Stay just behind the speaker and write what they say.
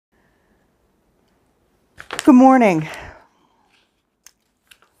Good morning.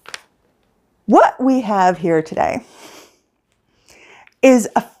 What we have here today is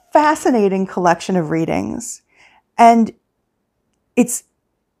a fascinating collection of readings, and it's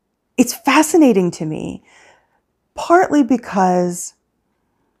fascinating to me, partly because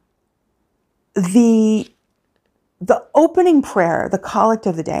the opening prayer, the collect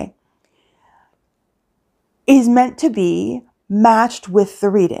of the day, is meant to be matched with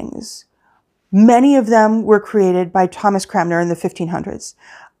the readings. Many of them were created by Thomas Cranmer in the 1500s.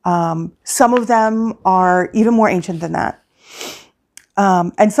 Some of them are even more ancient than that.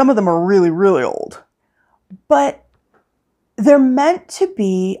 And some of them are really, really old. But they're meant to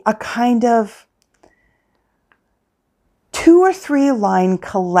be a kind of 2 or 3 line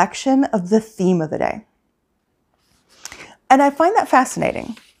collection of the theme of the day. And I find that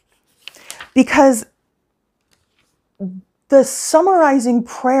fascinating because the summarizing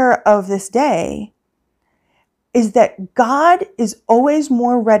prayer of this day is that God is always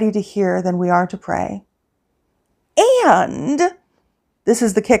more ready to hear than we are to pray. And this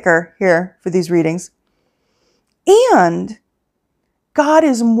is the kicker here for these readings. And God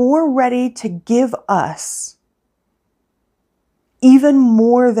is more ready to give us even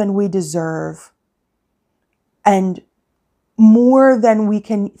more than we deserve and more than we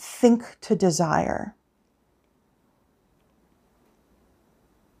can think to desire.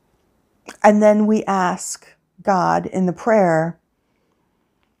 And then we ask God in the prayer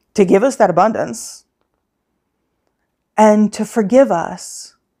to give us that abundance and to forgive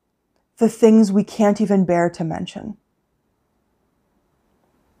us the things we can't even bear to mention.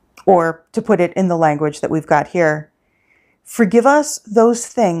 Or to put it in the language that we've got here, forgive us those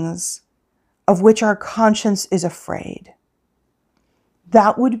things of which our conscience is afraid.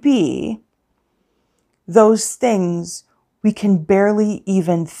 That would be those things we can barely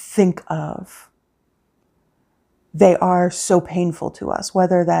even think of. They are so painful to us,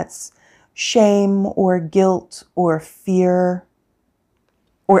 whether that's shame or guilt or fear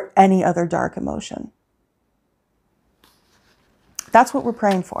or any other dark emotion. That's what we're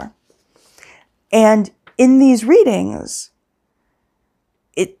praying for. And in these readings,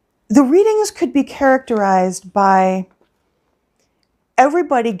 the readings could be characterized by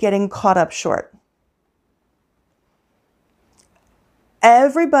everybody getting caught up short.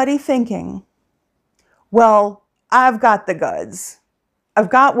 Everybody thinking, well, I've got the goods. I've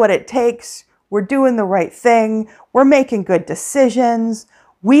got what it takes. We're doing the right thing. We're making good decisions.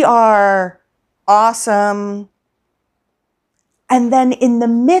 We are awesome. And then in the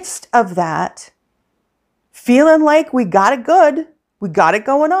midst of that, feeling like we got it good, we got it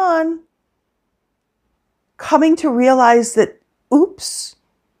going on, coming to realize that, oops,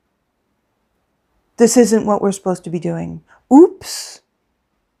 this isn't what we're supposed to be doing. Oops.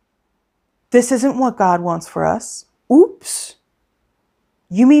 This isn't what God wants for us. Oops.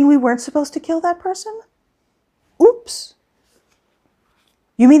 You mean we weren't supposed to kill that person? Oops.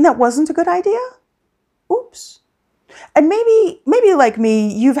 You mean that wasn't a good idea? Oops. And maybe like me,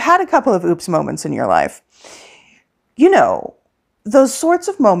 you've had a couple of oops moments in your life. You know, those sorts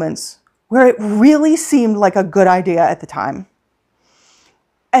of moments where it really seemed like a good idea at the time.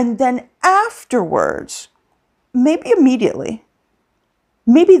 And then afterwards, maybe immediately,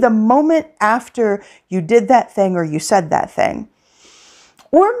 maybe the moment after you did that thing or you said that thing.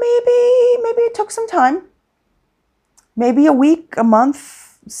 Or maybe it took some time. Maybe a week, a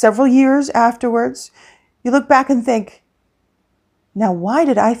month, several years afterwards, you look back and think, now why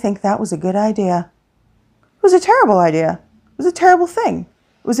did I think that was a good idea? It was a terrible idea. It was a terrible thing.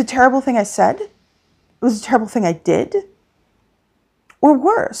 It was a terrible thing I said. It was a terrible thing I did. Or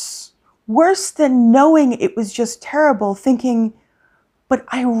worse than knowing it was just terrible, thinking, but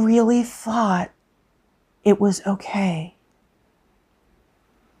I really thought it was okay.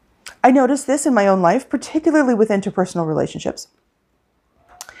 I noticed this in my own life, particularly with interpersonal relationships.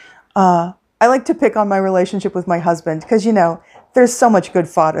 I like to pick on my relationship with my husband because, you know, there's so much good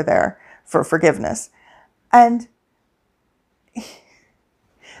fodder there for forgiveness. And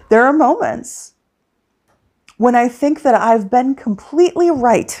there are moments when I think that I've been completely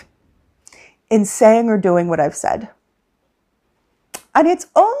right in saying or doing what I've said. And it's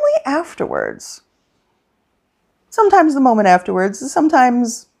only afterwards, sometimes the moment afterwards,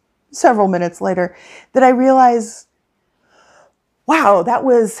 sometimes several minutes later, that I realize, wow,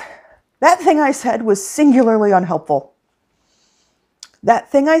 that thing I said was singularly unhelpful. That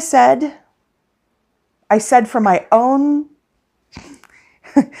thing I said for my own,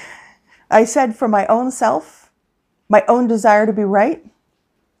 I said for my own self, my own desire to be right,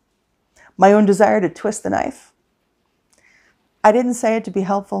 my own desire to twist the knife. I didn't say it to be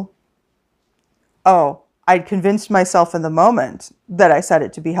helpful. Oh, I'd convinced myself in the moment that I said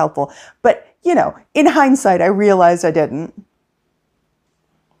it to be helpful. But, you know, in hindsight, I realized I didn't.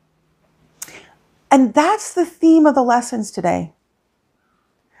 And that's the theme of the lessons today.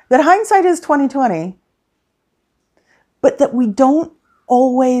 That hindsight is 20/20, but that we don't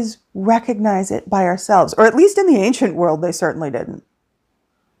always recognize it by ourselves. Or at least in the ancient world, they certainly didn't.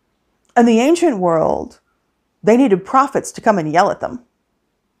 In the ancient world, they needed prophets to come and yell at them.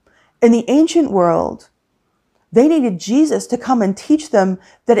 In the ancient world, they needed Jesus to come and teach them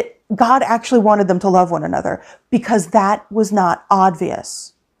that God actually wanted them to love one another, because that was not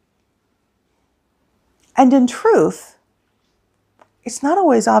obvious. And in truth, it's not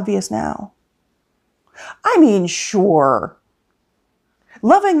always obvious now. I mean, sure,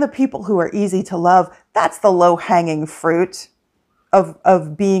 loving the people who are easy to love, that's the low-hanging fruit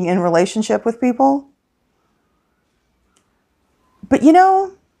of being in relationship with people. But you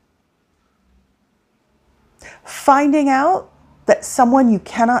know, finding out that someone you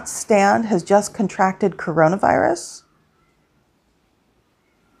cannot stand has just contracted coronavirus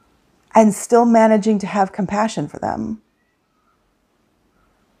and still managing to have compassion for them,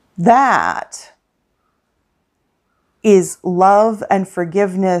 that is love and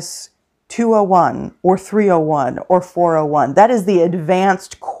forgiveness 201 or 301 or 401. That is the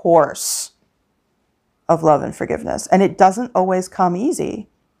advanced course of love and forgiveness. And it doesn't always come easy.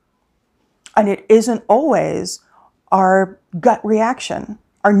 And it isn't always our gut reaction,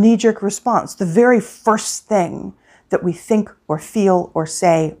 our knee-jerk response, the very first thing that we think or feel or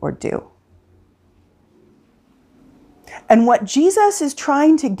say or do. And what Jesus is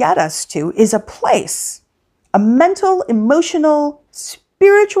trying to get us to is a place, a mental, emotional,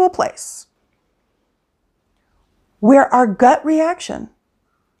 spiritual place where our gut reaction,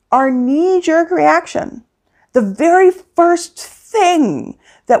 our knee-jerk reaction, the very first thing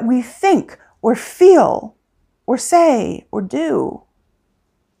that we think or feel or say or do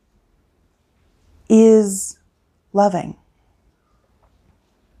is loving.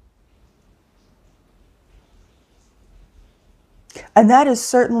 And that is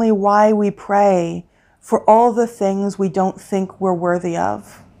certainly why we pray for all the things we don't think we're worthy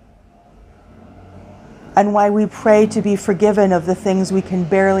of. And why we pray to be forgiven of the things we can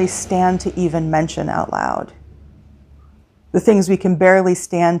barely stand to even mention out loud. The things we can barely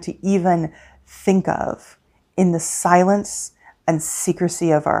stand to even think of in the silence and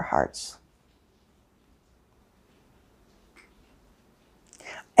secrecy of our hearts.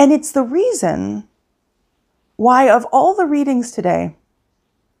 And it's the reason why, of all the readings today,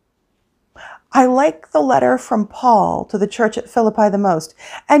 I like the letter from Paul to the church at Philippi the most.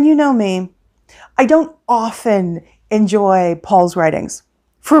 And you know me, I don't often enjoy Paul's writings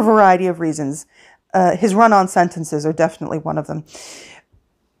for a variety of reasons. His run-on sentences are definitely one of them.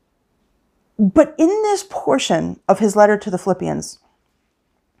 But in this portion of his letter to the Philippians,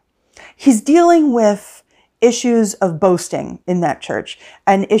 he's dealing with issues of boasting in that church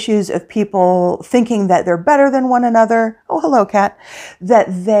and issues of people thinking that they're better than one another. Oh, hello, Kat. That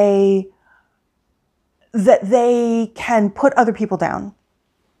they can put other people down.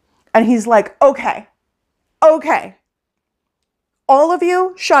 And he's like, okay, all of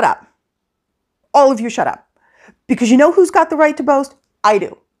you, shut up. All of you, shut up. Because you know who's got the right to boast? I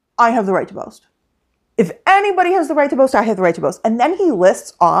do. I have the right to boast. If anybody has the right to boast, I have the right to boast. And then he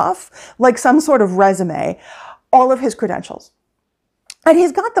lists off, like some sort of resume, all of his credentials. And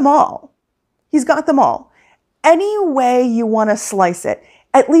he's got them all. He's got them all. Any way you want to slice it,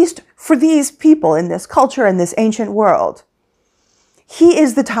 at least for these people in this culture, in this ancient world, he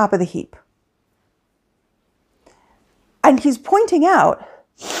is the top of the heap. And he's pointing out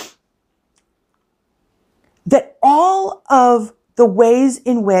that all of the ways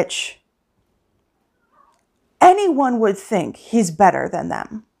in which anyone would think he's better than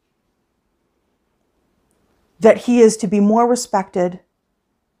them, that he is to be more respected,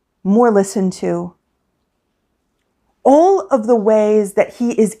 more listened to, all of the ways that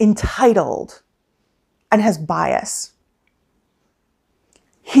he is entitled and has bias,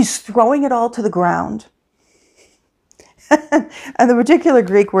 he's throwing it all to the ground. And the particular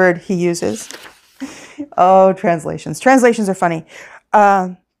Greek word he uses, oh, translations. Translations are funny.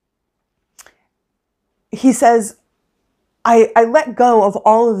 He says, I let go of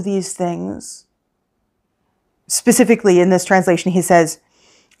all of these things. Specifically in this translation, he says,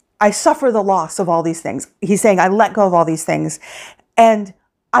 I suffer the loss of all these things. He's saying, I let go of all these things. And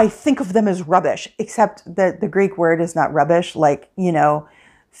I think of them as rubbish, except that the Greek word is not rubbish, like, you know,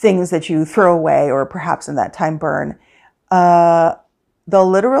 things that you throw away or perhaps in that time burn. The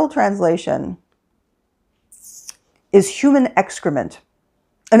literal translation is human excrement.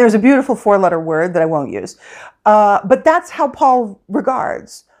 And there's a beautiful 4-letter word that I won't use. But that's how Paul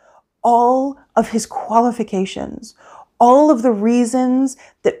regards all of his qualifications, all of the reasons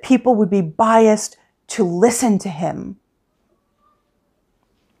that people would be biased to listen to him,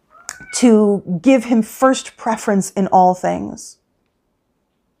 to give him first preference in all things.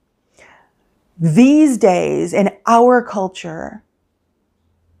 These days, in our culture,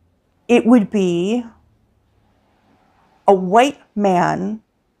 it would be a white man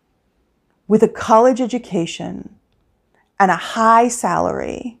with a college education and a high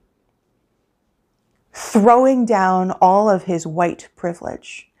salary throwing down all of his white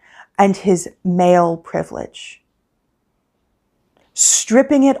privilege and his male privilege,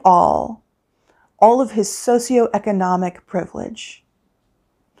 stripping it all of his socioeconomic privilege,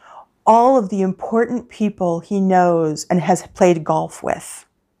 all of the important people he knows and has played golf with,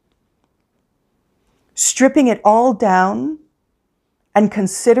 stripping it all down and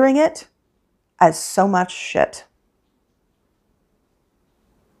considering it as so much shit.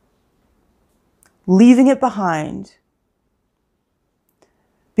 Leaving it behind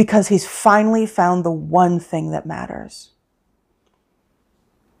because he's finally found the one thing that matters.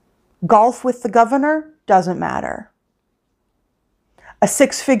 Golf with the governor doesn't matter. A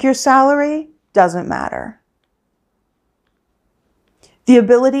 6-figure salary doesn't matter. The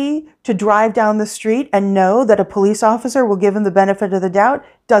ability to drive down the street and know that a police officer will give him the benefit of the doubt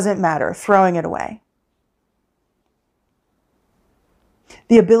doesn't matter. Throwing it away.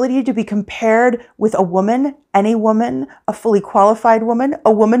 The ability to be compared with a woman, any woman, a fully qualified woman,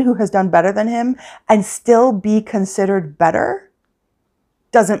 a woman who has done better than him, and still be considered better,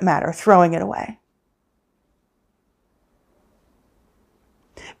 doesn't matter. Throwing it away.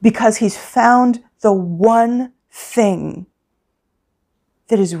 Because he's found the one thing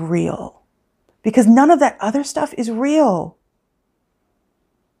that is real. Because none of that other stuff is real.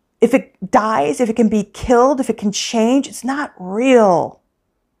 If it dies, if it can be killed, if it can change, it's not real.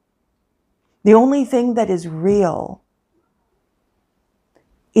 The only thing that is real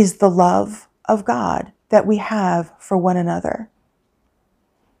is the love of God that we have for one another.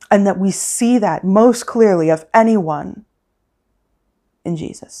 And that we see that most clearly of anyone in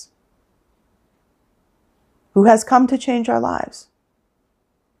Jesus, who has come to change our lives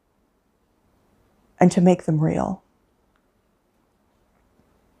and to make them real.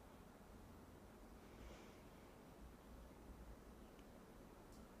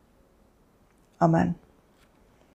 Amen.